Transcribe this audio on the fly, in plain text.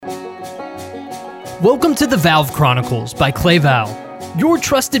Welcome to the Valve Chronicles by Clay Valve, your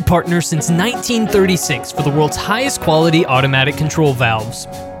trusted partner since 1936 for the world's highest quality automatic control valves.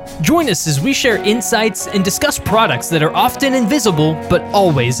 Join us as we share insights and discuss products that are often invisible but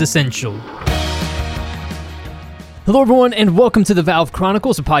always essential. Hello everyone, and welcome to the Valve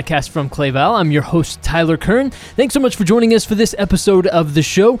Chronicles, a podcast from Clay Valve. I'm your host, Tyler Kern. Thanks so much for joining us for this episode of the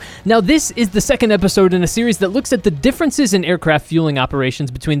show. Now, this is the second episode in a series that looks at the differences in aircraft fueling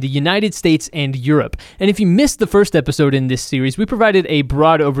operations between the United States and Europe. And if you missed the first episode in this series, we provided a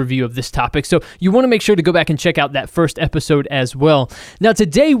broad overview of this topic, so you want to make sure to go back and check out that first episode as well. Now,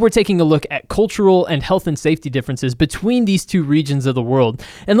 today we're taking a look at cultural and health and safety differences between these two regions of the world.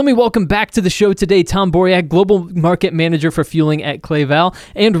 And let me welcome back to the show today Tom Boriak, Global Market Manager for Fueling at Clay Valve,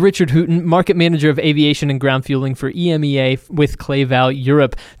 and Richard Hooton, Market Manager of Aviation and Ground Fueling for EMEA with Clay Valve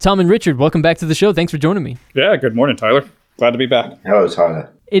Europe. Tom and Richard, welcome back to the show. Thanks for joining me. Yeah, good morning, Tyler. Glad to be back. Hello,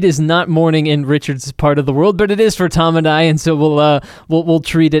 Tyler. It is not morning in Richard's part of the world, but it is for Tom and I, and so we'll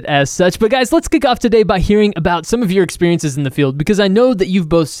treat it as such. But guys, let's kick off today by hearing about some of your experiences in the field, because I know that you've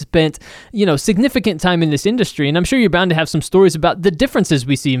both spent, significant time in this industry, and I'm sure you're bound to have some stories about the differences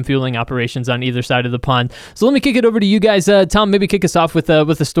we see in fueling operations on either side of the pond. So let me kick it over to you guys. Tom, maybe kick us off with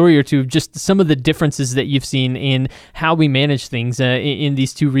a story or two, just some of the differences that you've seen in how we manage things in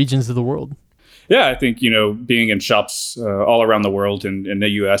these two regions of the world. Yeah, I think, being in shops all around the world and in the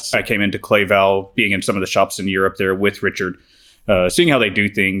U.S., I came into Clay Valve, being in some of the shops in Europe there with Richard, seeing how they do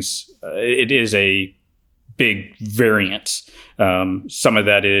things. It is a big variance. Some of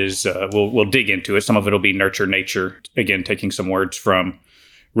that is, we'll dig into it. Some of it will be nurture nature. Again, taking some words from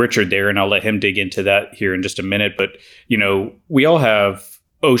Richard there, and I'll let him dig into that here in just a minute. But, we all have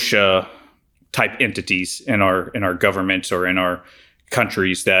OSHA type entities in our governments or in our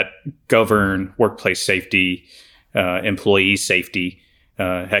countries that govern workplace safety, employee safety.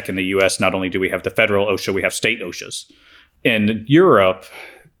 Heck, in the U.S., not only do we have the federal OSHA, we have state OSHAs. In Europe,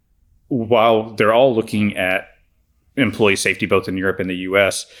 while they're all looking at employee safety, both in Europe and the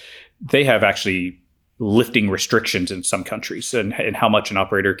U.S., they have actually lifting restrictions in some countries and how much an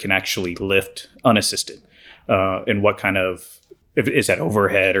operator can actually lift unassisted. And what kind of, is that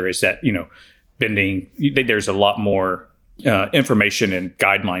overhead or is that, bending? There's a lot more information and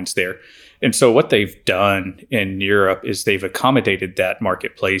guidelines there. And so what they've done in Europe is they've accommodated that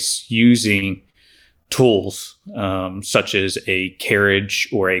marketplace using tools such as a carriage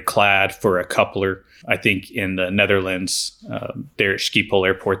or a clad for a coupler. I think in the Netherlands, there at Schiphol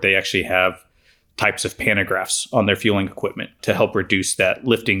Airport, they actually have types of pantographs on their fueling equipment to help reduce that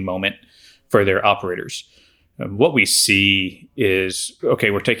lifting moment for their operators. What we see is,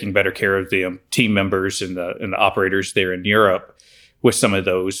 okay, we're taking better care of the team members and the operators there in Europe with some of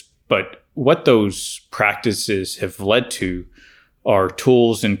those. But what those practices have led to are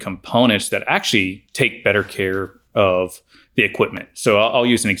tools and components that actually take better care of the equipment. So I'll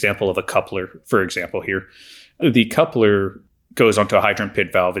use an example of a coupler, for example, here. The coupler goes onto a hydrant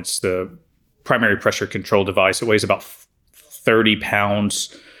pit valve. It's the primary pressure control device. It weighs about 30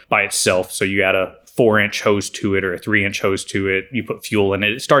 pounds by itself. So you add a 4-inch hose to it or a 3-inch hose to it, you put fuel in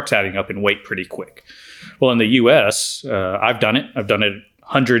it, it starts adding up in weight pretty quick. Well, in the U.S., I've done it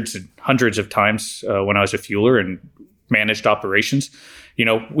hundreds and hundreds of times when I was a fueler and managed operations. We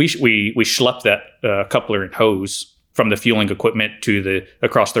schlepp that coupler and hose from the fueling equipment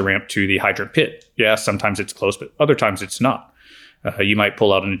across the ramp to the hydrant pit. Yeah, sometimes it's close, but other times it's not. You might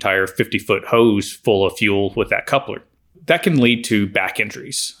pull out an entire 50-foot hose full of fuel with that coupler. That can lead to back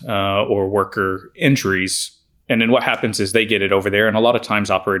injuries or worker injuries. And then what happens is they get it over there. And a lot of times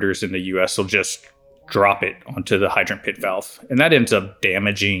operators in the U.S. will just drop it onto the hydrant pit valve. And that ends up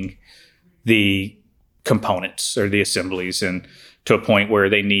damaging the components or the assemblies and to a point where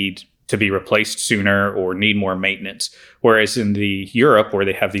they need to be replaced sooner or need more maintenance. Whereas in the Europe, where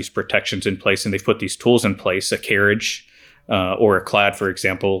they have these protections in place and they've put these tools in place, a carriage or a clad, for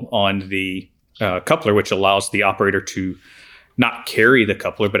example, on the coupler, which allows the operator to not carry the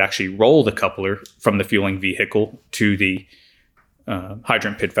coupler, but actually roll the coupler from the fueling vehicle to the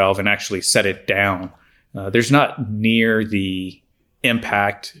hydrant pit valve and actually set it down. There's not near the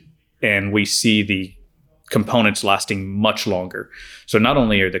impact, and we see the components lasting much longer. So not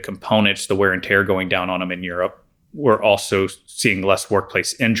only are the components, the wear and tear going down on them in Europe, we're also seeing less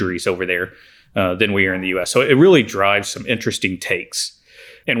workplace injuries over there than we are in the U.S. So it really drives some interesting takes.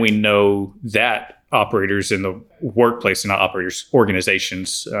 And we know that operators in the workplace, and not operators,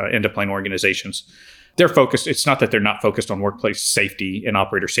 organizations, end-of-plane organizations, they're focused. It's not that they're not focused on workplace safety and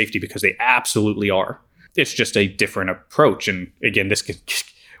operator safety, because they absolutely are. It's just a different approach. And again,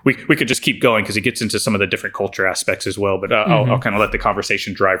 we could just keep going because it gets into some of the different culture aspects as well. But I'll kind of let the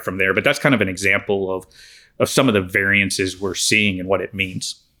conversation drive from there. But that's kind of an example of some of the variances we're seeing and what it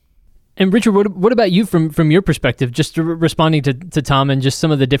means. And Richard, what about you from your perspective, just responding to Tom and just some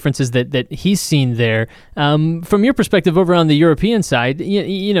of the differences that he's seen there? From your perspective over on the European side,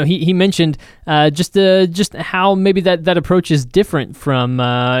 he mentioned just how maybe that approach is different from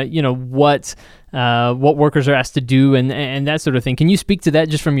what workers are asked to do and that sort of thing. Can you speak to that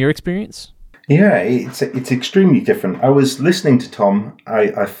just from your experience? Yeah, it's extremely different. I was listening to Tom.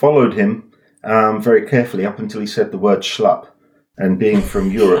 I followed him very carefully up until he said the word schlup. And being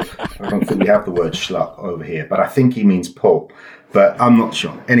from Europe, I don't think we have the word schlup over here, but I think he means pull. But I'm not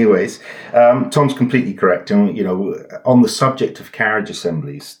sure. Anyways, Tom's completely correct. And, on the subject of carriage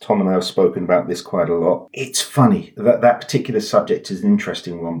assemblies, Tom and I have spoken about this quite a lot. It's funny that particular subject is an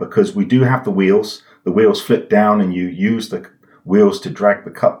interesting one because we do have the wheels. The wheels flip down and you use the wheels to drag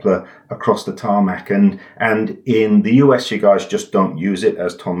the coupler across the tarmac. And in the US, you guys just don't use it,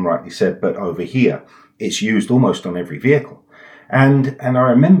 as Tom rightly said. But over here, it's used almost on every vehicle. And I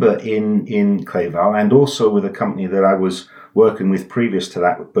remember in Clayval and also with a company that I was working with previous to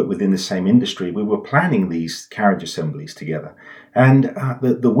that, but within the same industry, we were planning these carriage assemblies together. And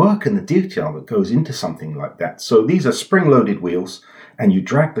the work and the detail that goes into something like that. So these are spring-loaded wheels, and you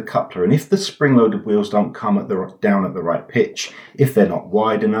drag the coupler. And if the spring-loaded wheels don't come down at the right pitch, if they're not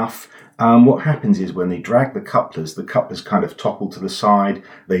wide enough, what happens is when they drag the couplers kind of topple to the side,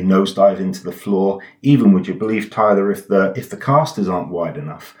 they nosedive into the floor. Even, would you believe, Tyler, if the casters aren't wide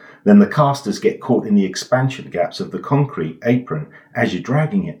enough, then the casters get caught in the expansion gaps of the concrete apron as you're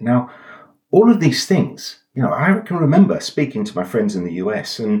dragging it. Now, all of these things, I can remember speaking to my friends in the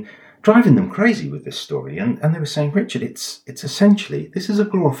US and driving them crazy with this story. And they were saying, Richard, it's essentially, this is a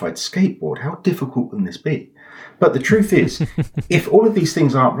glorified skateboard. How difficult can this be? But the truth is, if all of these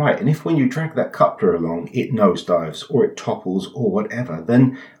things aren't right, and if when you drag that coupler along, it nosedives or it topples or whatever,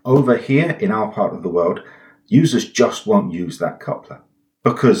 then over here in our part of the world, users just won't use that coupler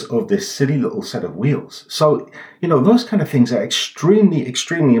because of this silly little set of wheels. So, those kind of things are extremely,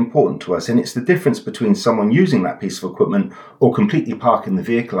 extremely important to us. And it's the difference between someone using that piece of equipment or completely parking the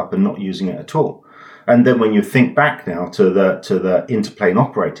vehicle up and not using it at all. And then when you think back now to the interplane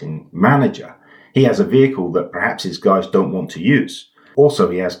operating manager, he has a vehicle that perhaps his guys don't want to use. Also,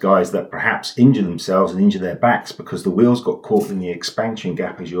 he has guys that perhaps injure themselves and injure their backs because the wheels got caught in the expansion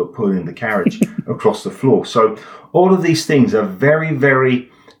gap as you were pulling the carriage across the floor. So all of these things are very, very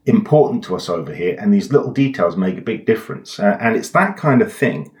important to us over here, and these little details make a big difference. And it's that kind of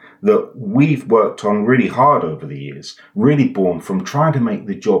thing that we've worked on really hard over the years, really born from trying to make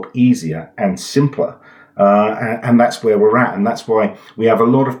the job easier and simpler. And that's where we're at. And that's why we have a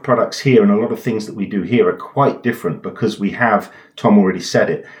lot of products here and a lot of things that we do here are quite different because we have, Tom already said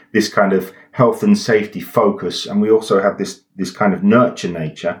it, this kind of health and safety focus. And we also have this kind of nurture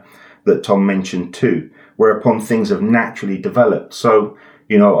nature that Tom mentioned too, whereupon things have naturally developed. So,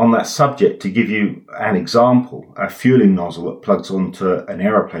 on that subject, to give you an example, a fueling nozzle that plugs onto an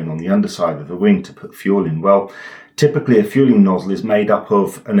aeroplane on the underside of the wing to put fuel in. Well, typically, a fueling nozzle is made up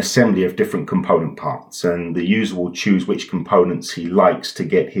of an assembly of different component parts, and the user will choose which components he likes to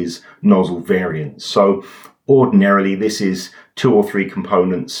get his nozzle variant. So ordinarily, this is 2 or 3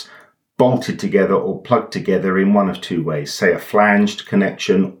 components bolted together or plugged together in one of 2 ways, say a flanged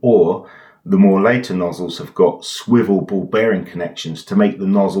connection, or the more later nozzles have got swivel ball bearing connections to make the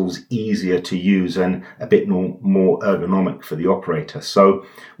nozzles easier to use and a bit more ergonomic for the operator. So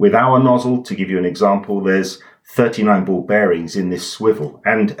with our nozzle, to give you an example, there's 39 ball bearings in this swivel.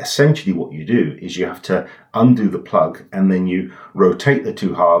 And essentially what you do is you have to undo the plug and then you rotate the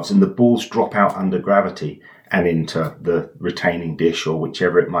 2 halves and the balls drop out under gravity and into the retaining dish or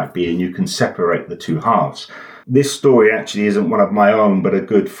whichever it might be, and you can separate the 2 halves. This story actually isn't one of my own, but a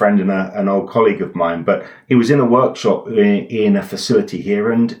good friend and an old colleague of mine. But he was in a workshop in a facility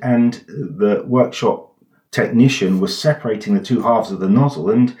here, and the workshop technician was separating the 2 halves of the nozzle.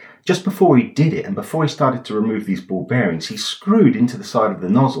 And just before he did it, and before he started to remove these ball bearings, he screwed into the side of the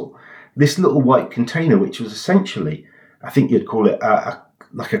nozzle this little white container, which was essentially, I think you'd call it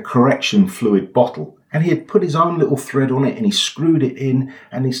like a correction fluid bottle. And he had put his own little thread on it and he screwed it in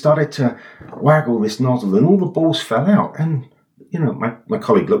and he started to waggle this nozzle and all the balls fell out. And, my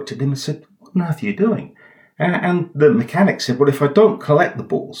colleague looked at him and said, "What on earth are you doing?" And the mechanic said, "Well, if I don't collect the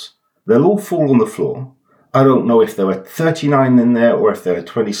balls, they'll all fall on the floor. I don't know if there were 39 in there or if there were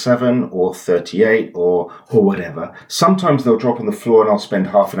 27 or 38 or whatever. Sometimes they'll drop on the floor and I'll spend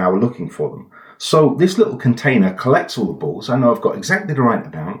half an hour looking for them. So this little container collects all the balls. I know I've got exactly the right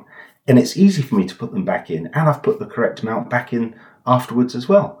amount. And it's easy for me to put them back in, and I've put the correct amount back in afterwards as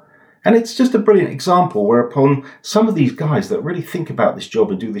well. And it's just a brilliant example whereupon some of these guys that really think about this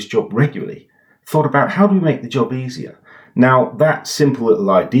job and do this job regularly thought about how do we make the job easier. Now, that simple little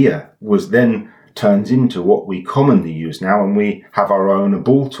idea was then turns into what we commonly use now, and we have our own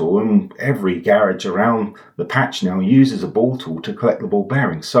ball tool, and every garage around the patch now uses a ball tool to collect the ball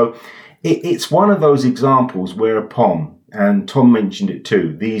bearings. So it's one of those examples whereupon, and Tom mentioned it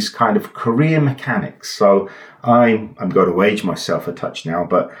too, these kind of career mechanics. So I'm going to age myself a touch now,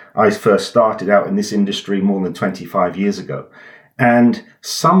 but I first started out in this industry more than 25 years ago. And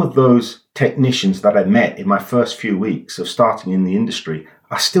some of those technicians that I met in my first few weeks of starting in the industry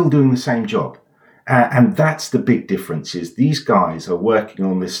are still doing the same job. And that's the big difference, is these guys are working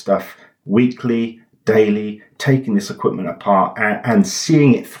on this stuff weekly, daily, taking this equipment apart and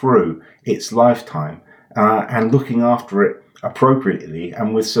seeing it through its lifetime and looking after it appropriately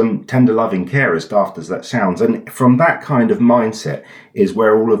and with some tender loving care, as daft as that sounds. And from that kind of mindset is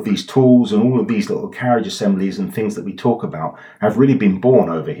where all of these tools and all of these little carriage assemblies and things that we talk about have really been born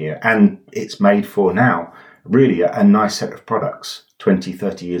over here. And it's made for now really a nice set of products 20,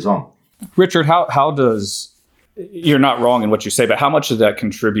 30 years on. Richard, how does, you're not wrong in what you say, but how much of that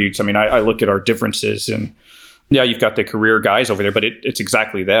contributes? I mean, I look at our differences, and yeah, you've got the career guys over there, but it's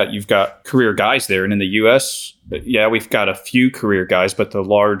exactly that. You've got career guys there. And in the US, yeah, we've got a few career guys, but the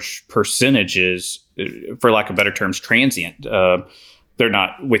large percentage is, for lack of better terms, transient. They're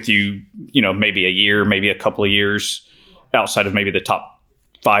not with you, maybe a year, maybe a couple of years outside of maybe the top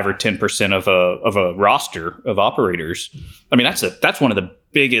 5 or 10% of a roster of operators. I mean, that's one of the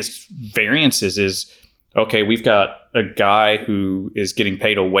biggest variances is, okay, we've got a guy who is getting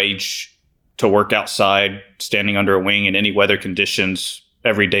paid a wage to work outside, standing under a wing in any weather conditions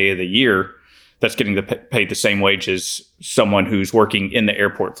every day of the year. That's getting paid the same wage as someone who's working in the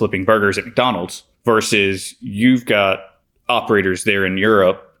airport flipping burgers at McDonald's, versus you've got operators there in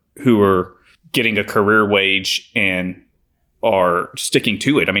Europe who are getting a career wage and are sticking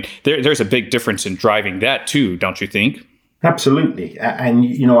to it. I mean, there's a big difference in driving that too, don't you think? Absolutely. And,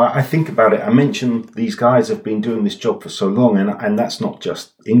 I think about it. I mentioned these guys have been doing this job for so long, and that's not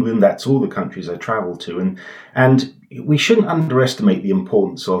just England, that's all the countries I travel to. And we shouldn't underestimate the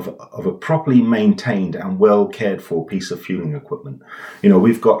importance of a properly maintained and well cared for piece of fueling equipment.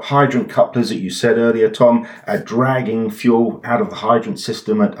 We've got hydrant couplers that you said earlier, Tom, dragging fuel out of the hydrant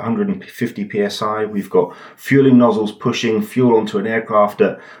system at 150 psi. We've got fueling nozzles pushing fuel onto an aircraft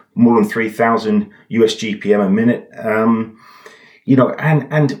at more than 3,000 US GPM a minute. And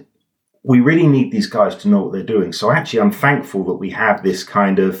we really need these guys to know what they're doing. So actually, I'm thankful that we have this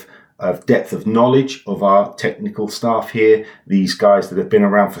kind of depth of knowledge of our technical staff here, these guys that have been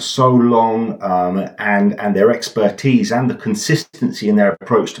around for so long, and their expertise and the consistency in their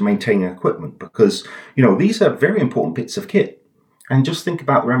approach to maintaining equipment, because, these are very important bits of kit. And just think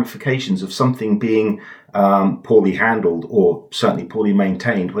about the ramifications of something being poorly handled or certainly poorly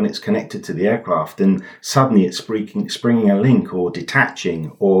maintained when it's connected to the aircraft, and suddenly it's springing a link or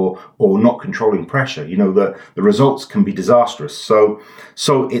detaching or not controlling pressure. The results can be disastrous. So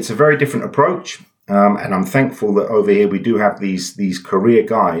it's a very different approach. And I'm thankful that over here we do have these career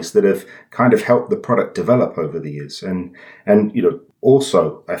guys that have kind of helped the product develop over the years. And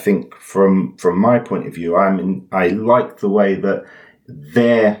also, I think from my point of view, I like the way that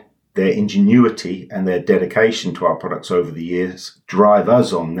their ingenuity and their dedication to our products over the years drive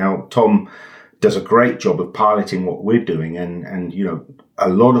us on. Now, Tom does a great job of piloting what we're doing, and a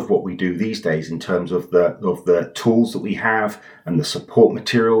lot of what we do these days in terms of the tools that we have and the support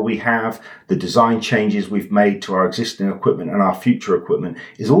material we have, the design changes we've made to our existing equipment and our future equipment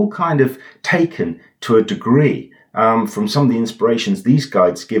is all kind of taken to a degree from some of the inspirations these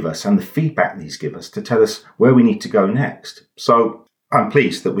guides give us and the feedback these give us to tell us where we need to go next. So I'm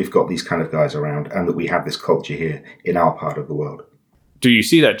pleased that we've got these kind of guys around and that we have this culture here in our part of the world. Do you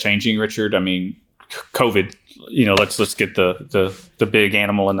see that changing, Richard? I mean, COVID, let's get the big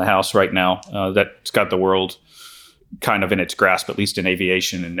animal in the house right now that's got the world kind of in its grasp, at least in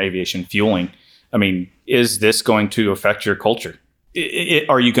aviation and aviation fueling. I mean, is this going to affect your culture?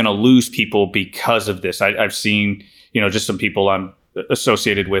 Are you going to lose people because of this? I've seen, just some people I'm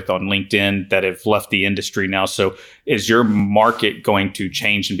associated with on LinkedIn that have left the industry now. So is your market going to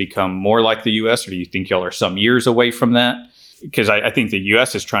change and become more like the US, or do you think y'all are some years away from that? Because I think the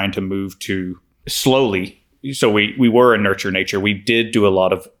US is trying to move to slowly. So we were a nurture nature. We did do a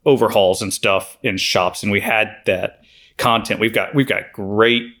lot of overhauls and stuff in shops, and we had that content. We've got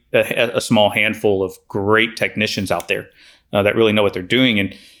great, a small handful of great technicians out there that really know what they're doing.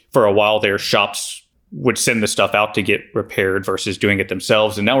 And for a while, their shops would send the stuff out to get repaired versus doing it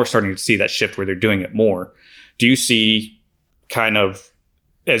themselves. And now we're starting to see that shift where they're doing it more. Do you see kind of,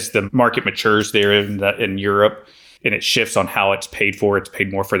 as the market matures there in Europe, and it shifts on how it's paid for. It's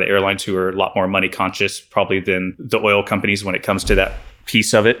paid more for the airlines, who are a lot more money conscious probably than the oil companies when it comes to that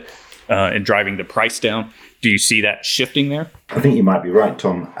piece of it, and driving the price down. Do you see that shifting there? I think you might be right,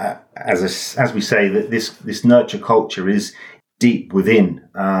 Tom. As we say, that this nurture culture is deep within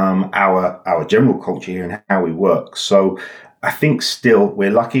our general culture here and how we work. So I think still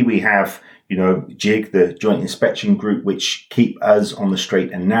we're lucky we have, JIG, the Joint Inspection Group, which keep us on the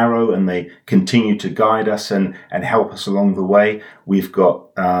straight and narrow, and they continue to guide us and help us along the way. We've got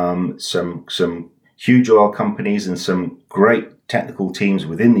some huge oil companies and some great technical teams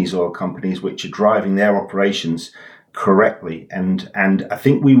within these oil companies which are driving their operations correctly. And I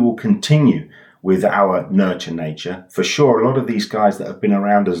think we will continue with our nurture nature. For sure, a lot of these guys that have been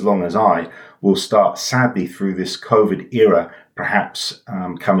around as long as I will start, sadly, through this COVID era, perhaps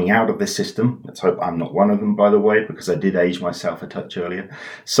coming out of this system. Let's hope I'm not one of them, by the way, because I did age myself a touch earlier.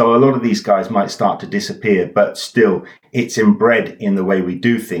 So a lot of these guys might start to disappear, but still, it's inbred in the way we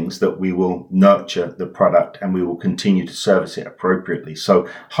do things that we will nurture the product and we will continue to service it appropriately. So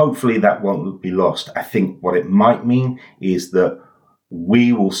hopefully that won't be lost. I think what it might mean is that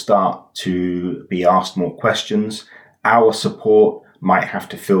we will start to be asked more questions. Our support might have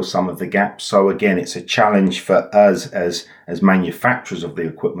to fill some of the gaps. So again, it's a challenge for us as manufacturers of the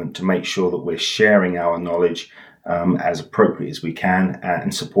equipment to make sure that we're sharing our knowledge as appropriate as we can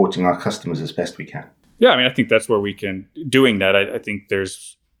and supporting our customers as best we can. Yeah, I mean, I think that's where we can, doing that, I think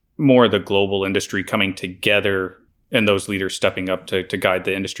there's more of the global industry coming together and those leaders stepping up to guide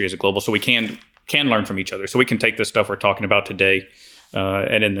the industry as a global, so we can learn from each other. So we can take this stuff we're talking about today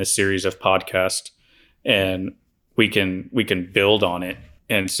and in this series of podcasts, and we can build on it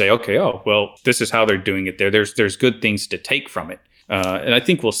and say, okay, this is how they're doing it there. There's good things to take from it. And I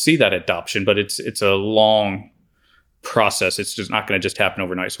think we'll see that adoption, but it's a long process. It's just not going to just happen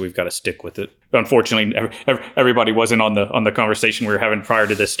overnight. So we've got to stick with it. Unfortunately, everybody wasn't on the conversation we were having prior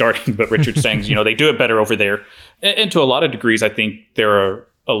to this starting, but Richard's saying, they do it better over there. And to a lot of degrees, I think there are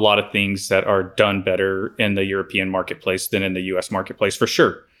a lot of things that are done better in the European marketplace than in the US marketplace, for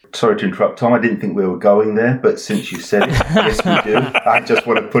sure. Sorry to interrupt, Tom. I didn't think we were going there, but since you said it, yes, we do. I just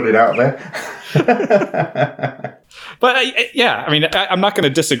want to put it out there. But I'm not going to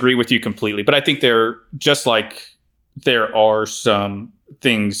disagree with you completely, but I think there are some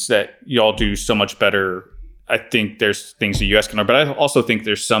things that y'all do so much better. I think there's things the US can learn, but I also think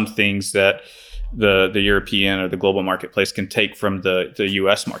there's some things that the European or the global marketplace can take from the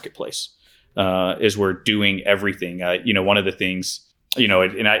US marketplace, is we're doing everything. One of the things,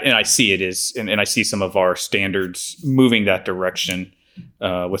 and I see it is, and I see some of our standards moving that direction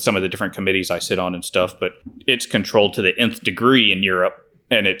with some of the different committees I sit on and stuff, but it's controlled to the nth degree in Europe.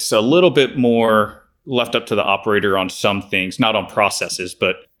 And it's a little bit more left up to the operator on some things, not on processes,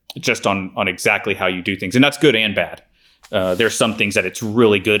 but just on exactly how you do things. And that's good and bad. There's some things that it's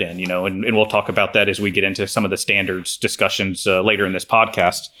really good in, and we'll talk about that as we get into some of the standards discussions later in this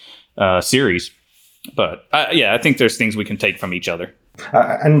podcast series. But I think there's things we can take from each other.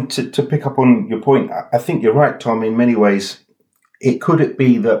 And to pick up on your point, I think you're right, Tom. In many ways, could it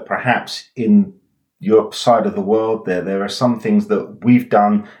be that perhaps in your side of the world there are some things that we've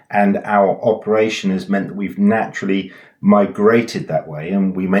done and our operation has meant that we've naturally migrated that way?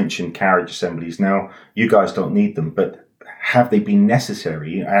 And we mentioned carriage assemblies. Now, you guys don't need them, but have they been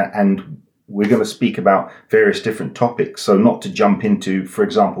necessary? And we're going to speak about various different topics. So not to jump into, for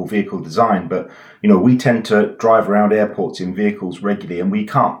example, vehicle design, but, we tend to drive around airports in vehicles regularly, and we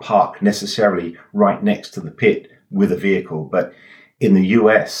can't park necessarily right next to the pit with a vehicle. But in the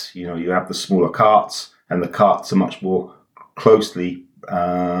US, you have the smaller carts, and the carts are much more closely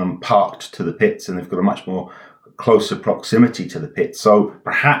parked to the pits, and they've got a much more closer proximity to the pit. So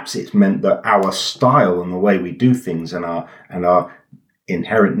perhaps it's meant that our style and the way we do things and our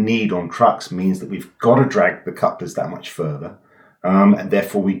inherent need on trucks means that we've got to drag the couplers that much further. And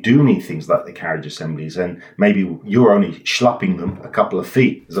therefore we do need things like the carriage assemblies, and maybe you're only schlupping them a couple of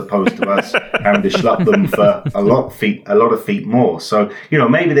feet as opposed to us having to schlupp them for a lot of feet more. So,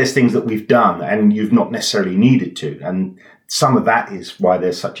 maybe there's things that we've done and you've not necessarily needed to. And some of that is why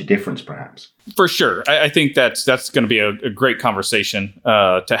there's such a difference, perhaps. For sure. I think that's going to be a great conversation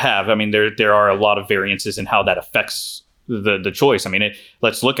to have. I mean, there are a lot of variances in how that affects the choice. I mean,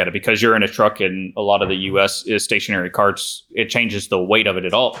 let's look at it, because you're in a truck and a lot of the US is stationary carts. It changes the weight of it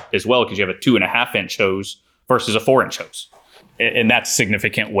at all as well, because you have a 2.5 inch hose versus a 4 inch hose. And that's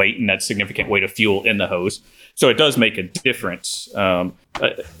significant weight, and that's significant weight of fuel in the hose. So it does make a difference.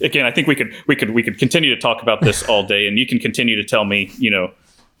 Again, I think we could continue to talk about this all day, and you can continue to tell me,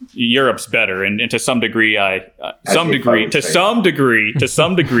 Europe's better, and to some degree, I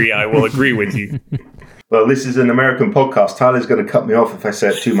will agree with you. Well, this is an American podcast. Tyler's going to cut me off if I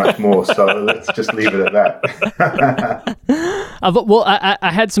say too much more, so let's just leave it at that. Well,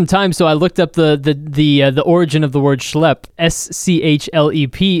 I had some time, so I looked up the origin of the word schlep,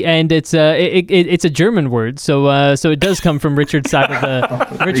 SCHLEP, and it's a German word, so it does come from Richard's side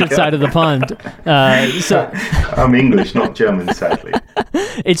of the pond. So I'm English, not German, sadly.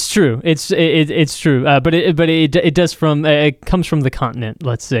 It's true. It's true. But it does it comes from the continent,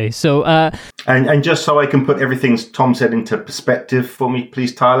 let's say. So and just so I can put everything Tom said into perspective for me,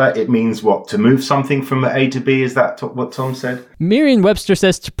 please, Tyler, it means what? To move something from A to B? Is that what Tom said? Merriam-Webster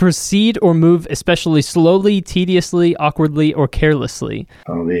says to proceed or move especially slowly, tediously, awkwardly, or carelessly.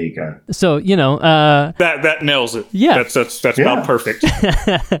 Oh, there you go. So, that nails it. Yeah. That's about perfect.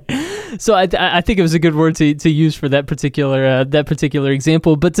 So I think it was a good word to use for that particular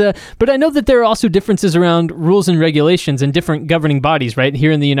example. But I know that there are also differences around rules and regulations and different governing bodies, right?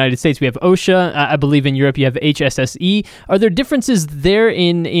 Here in the United States, we have OSHA. I believe in Europe you have HSSE. Are there differences there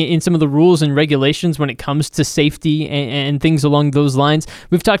in some of the rules and regulations when it comes to safety and things along those lines?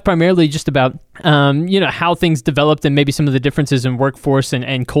 We've talked primarily just about how things developed and maybe some of the differences in workforce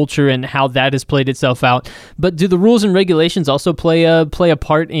and culture and how that has played itself out. But do the rules and regulations also play a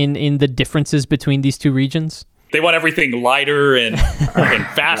part in the differences between these two regions? They want everything lighter and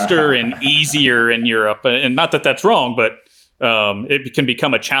faster and easier in Europe. And not that that's wrong, but it can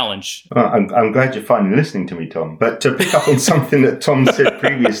become a challenge. I'm glad you're finally listening to me, Tom. But to pick up on something that Tom said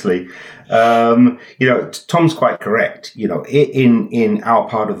previously, Tom's quite correct. In our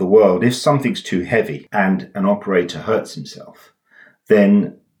part of the world, if something's too heavy and an operator hurts himself,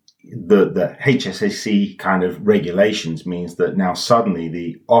 then the HSSE kind of regulations means that now suddenly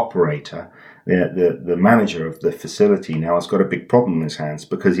the operator, the manager of the facility now has got a big problem in his hands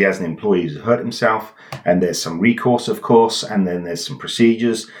because he has an employee who's hurt himself, and there's some recourse, of course, and then there's some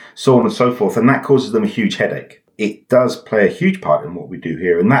procedures, so on and so forth, and that causes them a huge headache. It does play a huge part in what we do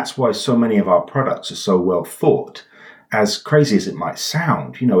here, and that's why so many of our products are so well thought. As crazy as it might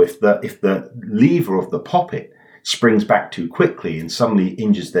sound, if the lever of the poppet springs back too quickly and somebody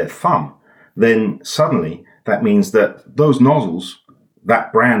injures their thumb, then suddenly that means that those nozzles,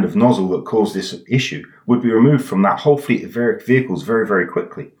 that brand of nozzle that caused this issue, would be removed from that whole fleet of vehicles very, very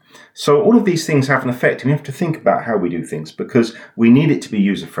quickly. So all of these things have an effect, and we have to think about how we do things, because we need it to be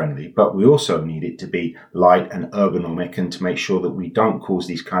user-friendly, but we also need it to be light and ergonomic, and to make sure that we don't cause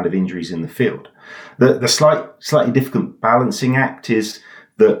these kind of injuries in the field. The slightly difficult balancing act is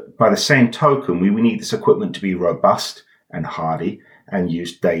that by the same token, we need this equipment to be robust and hardy and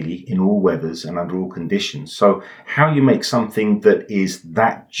used daily in all weathers and under all conditions. So how you make something that is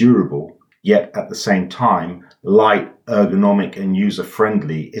that durable, yet at the same time light, ergonomic, and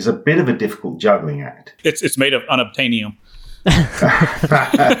user-friendly is a bit of a difficult juggling act. It's made of unobtainium.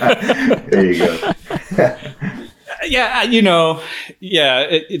 There you go.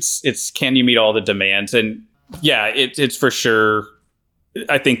 It's can you meet all the demands? And it's for sure.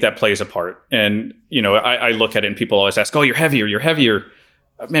 I think that plays a part. And, I look at it and people always ask, oh, you're heavier.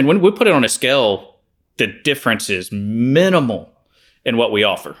 Man, when we put it on a scale, the difference is minimal in what we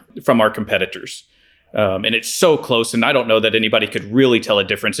offer from our competitors. And it's so close. And I don't know that anybody could really tell a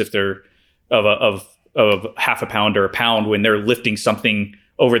difference if they're of half a pound or a pound when they're lifting something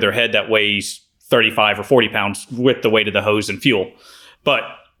over their head that weighs 35 or 40 pounds with the weight of the hose and fuel. But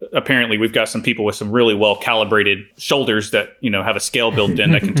apparently we've got some people with some really well calibrated shoulders that, have a scale built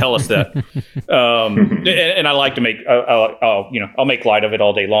in that can tell us that. And I like to make, I'll make light of it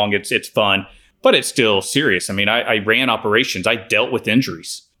all day long. It's fun, but it's still serious. I mean, I ran operations. I dealt with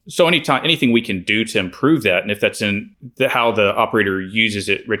injuries. So anything we can do to improve that, and if that's in how the operator uses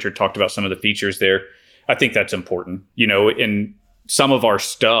it, Richard talked about some of the features there. I think that's important. In some of our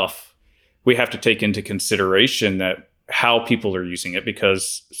stuff, we have to take into consideration that how people are using it,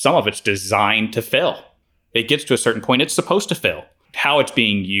 because some of it's designed to fail. It gets to a certain point, it's supposed to fail. How it's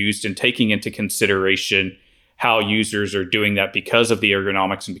being used and taking into consideration how users are doing that because of the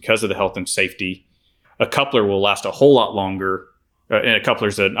ergonomics and because of the health and safety. A coupler will last a whole lot longer. And a coupler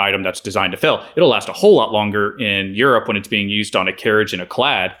is an item that's designed to fail. It'll last a whole lot longer in Europe when it's being used on a carriage and a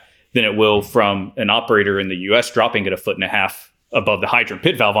clad than it will from an operator in the US dropping it 1.5 feet above the hydrant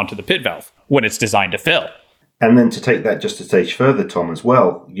pit valve onto the pit valve when it's designed to fail. And then to take that just a stage further, Tom, as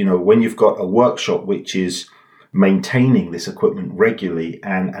well, when you've got a workshop which is maintaining this equipment regularly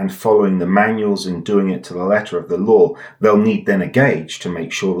and following the manuals and doing it to the letter of the law, they'll need then a gauge to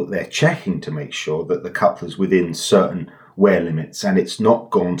make sure that they're checking to make sure that the coupler's within certain wear limits, and it's not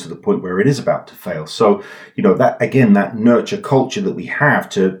gone to the point where it is about to fail. So, that nurture culture that we have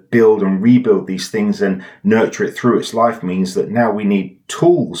to build and rebuild these things and nurture it through its life means that now we need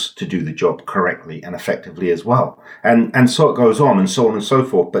tools to do the job correctly and effectively as well. And so it goes on and so on and so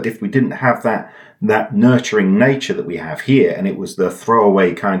forth. But if we didn't have that nurturing nature that we have here, and it was the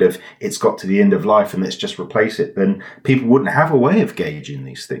throwaway kind of, it's got to the end of life and let's just replace it, then people wouldn't have a way of gauging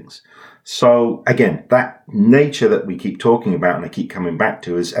these things. So again, that nature that we keep talking about and I keep coming back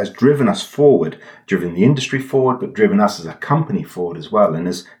to has driven us forward, driven the industry forward, but driven us as a company forward as well, and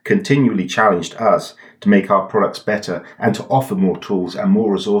has continually challenged us to make our products better and to offer more tools and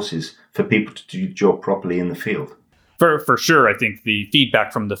more resources for people to do the job properly in the field. For sure, I think the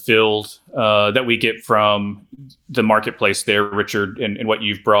feedback from the field that we get from the marketplace there, Richard, and what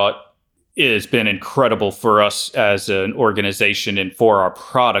you've brought has been incredible for us as an organization and for our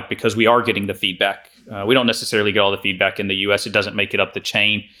product, because we are getting the feedback. We don't necessarily get all the feedback in the US. It doesn't make it up the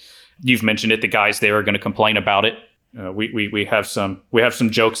chain. You've mentioned it. The guys there are going to complain about it. We have some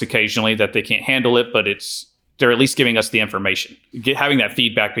jokes occasionally that they can't handle it, but they're at least giving us the information. Having that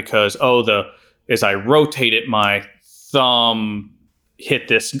feedback because, as I rotate it, my thumb hit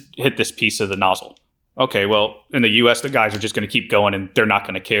this piece of the nozzle. Okay, well, in the US, the guys are just going to keep going and they're not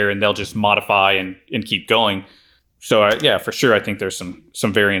going to care and they'll just modify and keep going. So, for sure, I think there's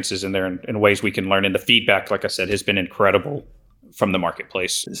some variances in there and ways we can learn. And the feedback, like I said, has been incredible from the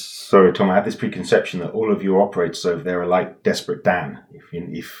marketplace. Sorry, Tom, I had this preconception that all of your operators over there are like Desperate Dan,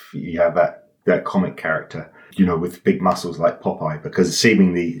 if you have that comic character, with big muscles like Popeye, because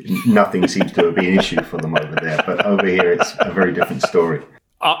seemingly nothing seems to be an issue for them over there. But over here, it's a very different story.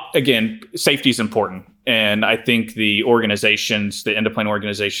 Again, safety is important. And I think the organizations, the end-of-plane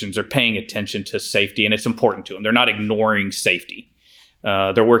organizations, are paying attention to safety, and it's important to them. They're not ignoring safety.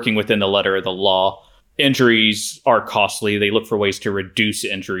 They're working within the letter of the law. Injuries are costly. They look for ways to reduce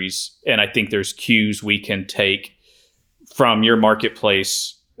injuries. And I think there's cues we can take from your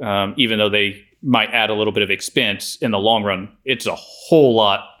marketplace, even though they might add a little bit of expense in the long run. It's a whole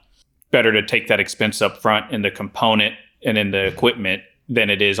lot better to take that expense up front in the component and in the equipment than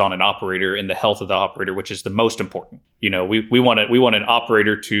it is on an operator and the health of the operator, which is the most important. We want an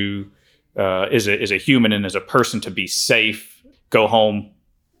operator to, as a human and as a person, to be safe, go home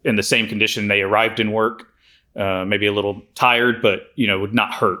in the same condition they arrived in work, maybe a little tired, but would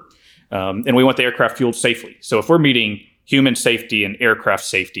not hurt. And we want the aircraft fueled safely. So if we're meeting human safety and aircraft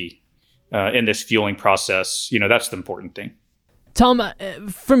safety in this fueling process, that's the important thing. Tom,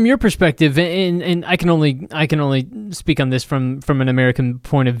 from your perspective, and I can only speak on this from an American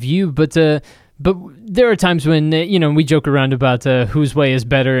point of view, but there are times when we joke around about whose way is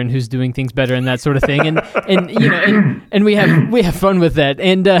better and who's doing things better and that sort of thing, and we have fun with that,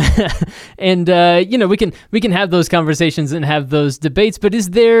 and we can have those conversations and have those debates. But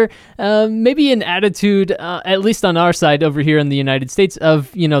is there maybe an attitude, at least on our side over here in the United States,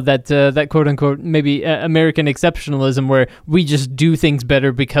 of that quote unquote maybe American exceptionalism, where we just do things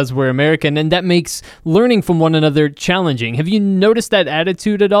better because we're American, and that makes learning from one another challenging? Have you noticed that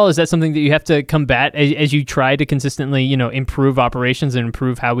attitude at all? Is that something that you have to combat as you try to consistently, improve operations and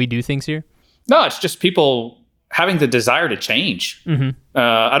improve how we do things here? No, it's just people having the desire to change. Mm-hmm.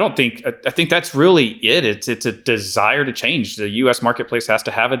 I think that's really it. It's a desire to change. The U.S. marketplace has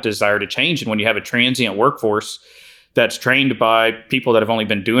to have a desire to change. And when you have a transient workforce that's trained by people that have only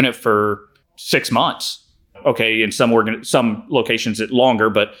been doing it for 6 months, okay, in some locations it longer,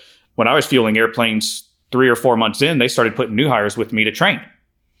 but when I was fueling airplanes 3 or 4 months in, they started putting new hires with me to train.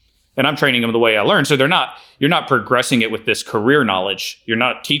 And I'm training them the way I learned. So you're not progressing it with this career knowledge. You're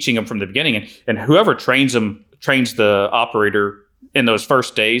not teaching them from the beginning. And whoever trains the operator in those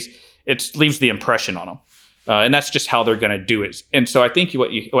first days, it leaves the impression on them. And that's just how they're going to do it. And so I think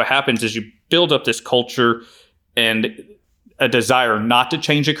what happens is you build up this culture, and a desire not to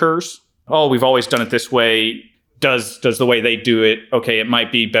change occurs. Oh, we've always done it this way. Does the way they do it, okay, it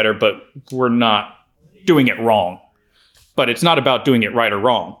might be better, but we're not doing it wrong. But it's not about doing it right or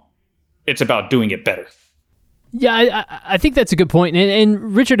wrong. It's about doing it better. Yeah, I think that's a good point.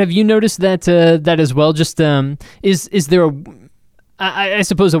 And Richard, have you noticed that as well? Just is there I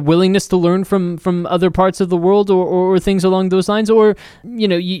suppose a willingness to learn from other parts of the world or things along those lines? Or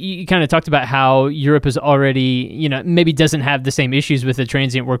you kind of talked about how Europe is already maybe doesn't have the same issues with the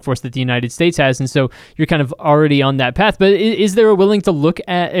transient workforce that the United States has, and so you're kind of already on that path. But is there a willingness to look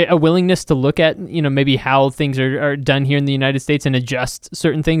at maybe how things are done here in the United States and adjust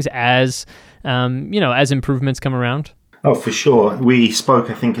certain things as as improvements come around? Oh, for sure. We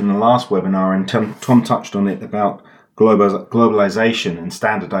spoke, I think, in the last webinar, and Tom touched on it about globalization and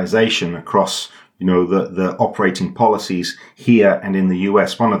standardization across the operating policies here and in the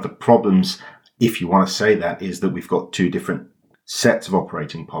US. One of the problems, if you want to say that, is that we've got two different sets of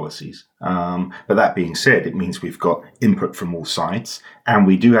operating policies. But that being said, it means we've got input from all sides, and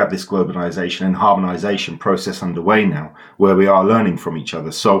we do have this globalization and harmonization process underway now where we are learning from each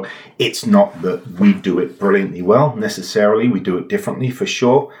other. So it's not that we do it brilliantly well necessarily. We do it differently for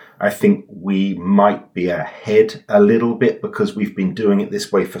sure. I think we might be ahead a little bit because we've been doing it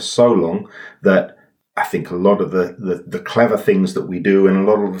this way for so long that I think a lot of the clever things that we do and a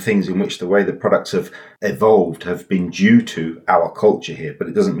lot of the things in which the way the products have evolved have been due to our culture here. But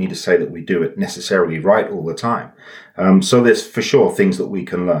it doesn't mean to say that we do it necessarily right all the time. So there's for sure things that we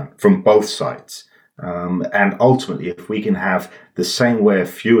can learn from both sides. And ultimately, if we can have the same way of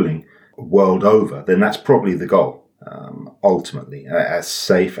fueling world over, then that's probably the goal. Ultimately, a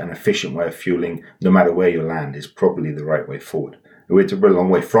safe and efficient way of fueling, no matter where you land, is probably the right way forward. We're a really long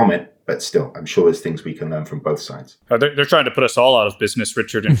way from it, but still, I'm sure there's things we can learn from both sides. They're trying to put us all out of business,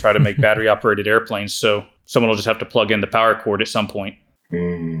 Richard, and try to make battery-operated airplanes, so someone will just have to plug in the power cord at some point.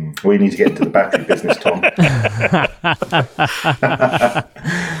 We need to get into the battery business, Tom.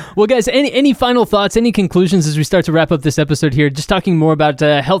 Well, guys, any final thoughts, any conclusions as we start to wrap up this episode here? Just talking more about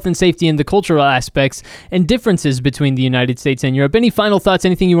health and safety and the cultural aspects and differences between the United States and Europe. Any final thoughts,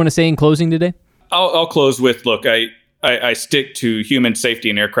 anything you want to say in closing today? I'll close with, look, I stick to human safety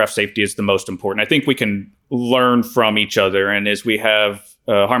and aircraft safety is the most important. I think we can learn from each other, and as we have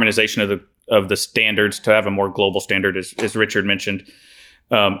harmonization of the standards to have a more global standard, as Richard mentioned,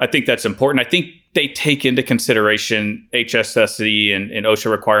 I think that's important. I think they take into consideration HSSE and OSHA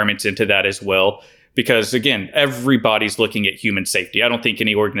requirements into that as well, because again, everybody's looking at human safety. I don't think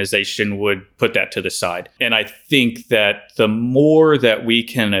any organization would put that to the side. And I think that the more that we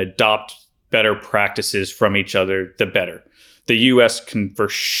can adopt better practices from each other, the better. The U.S. can for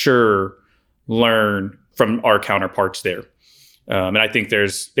sure learn from our counterparts there. And I think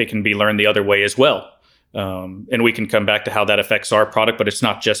it can be learned the other way as well. And we can come back to how that affects our product, but it's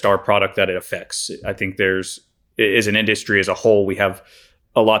not just our product that it affects. I think as an industry as a whole, we have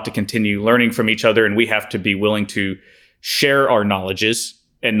a lot to continue learning from each other, and we have to be willing to share our knowledges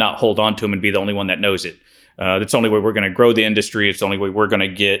and not hold on to them and be the only one that knows it. That's the only way we're going to grow the industry. It's the only way we're going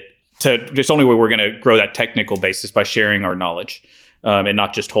to grow that technical basis, by sharing our knowledge, and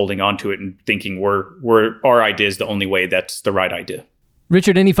not just holding on to it and thinking our idea is the only way that's the right idea.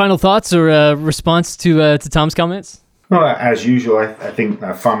 Richard, any final thoughts or response to Tom's comments? Well, as usual, I think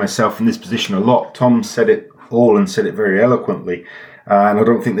I find myself in this position a lot. Tom said it all and said it very eloquently, and I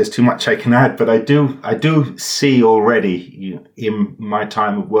don't think there's too much I can add. But I do see already in my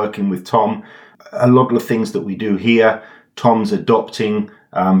time of working with Tom, a lot of the things that we do here, Tom's adopting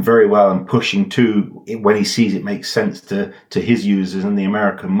very well and pushing to when he sees it makes sense to his users in the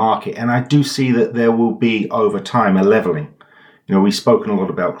American market. And I do see that there will be over time a leveling. We've spoken a lot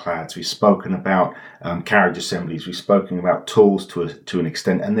about clouds. We've spoken about carriage assemblies. We've spoken about tools to an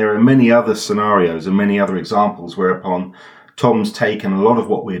extent. And there are many other scenarios and many other examples whereupon Tom's taken a lot of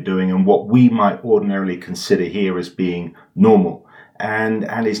what we're doing and what we might ordinarily consider here as being normal and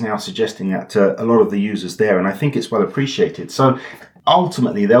is now suggesting that to a lot of the users there. And I think it's well appreciated. So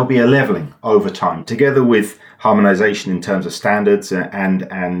ultimately, there'll be a leveling over time, together with harmonization in terms of standards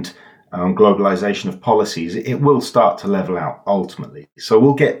and globalization of policies. It will start to level out ultimately. So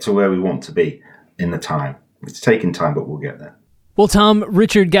we'll get to where we want to be in the time. It's taking time, but we'll get there. Well, Tom,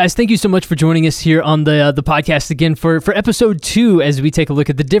 Richard, guys, thank you so much for joining us here on the podcast again for episode 2, as we take a look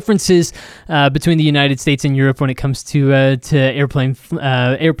at the differences between the United States and Europe when it comes to airplane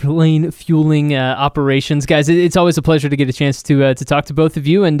fueling operations. Guys, it's always a pleasure to get a chance to talk to both of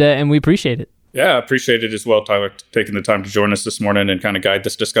you, and we appreciate it. Yeah, I appreciate it as well, Tyler, taking the time to join us this morning and kind of guide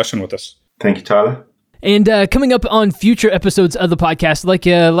this discussion with us. Thank you, Tyler. And coming up on future episodes of the podcast,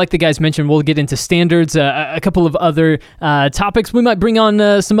 like the guys mentioned, we'll get into standards, a couple of other topics. We might bring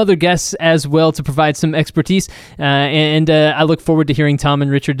on some other guests as well to provide some expertise. And I look forward to hearing Tom and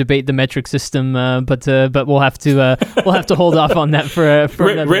Richard debate the metric system. But we'll have to hold off on that for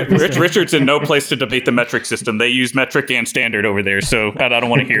another episode. Richard's in no place to debate the metric system. They use metric and standard over there, so I don't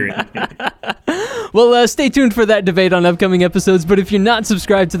want to hear it. Well, stay tuned for that debate on upcoming episodes. But if you're not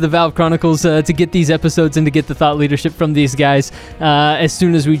subscribed to the Valve Chronicles to get these episodes and to get the thought leadership from these guys as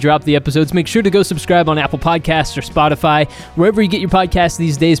soon as we drop the episodes, make sure to go subscribe on Apple Podcasts or Spotify. Wherever you get your podcasts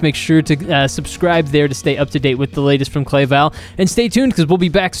these days, make sure to subscribe there to stay up to date with the latest from Clayval. And stay tuned, because we'll be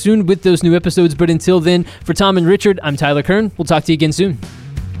back soon with those new episodes. But until then, for Tom and Richard, I'm Tyler Kern. We'll talk to you again soon.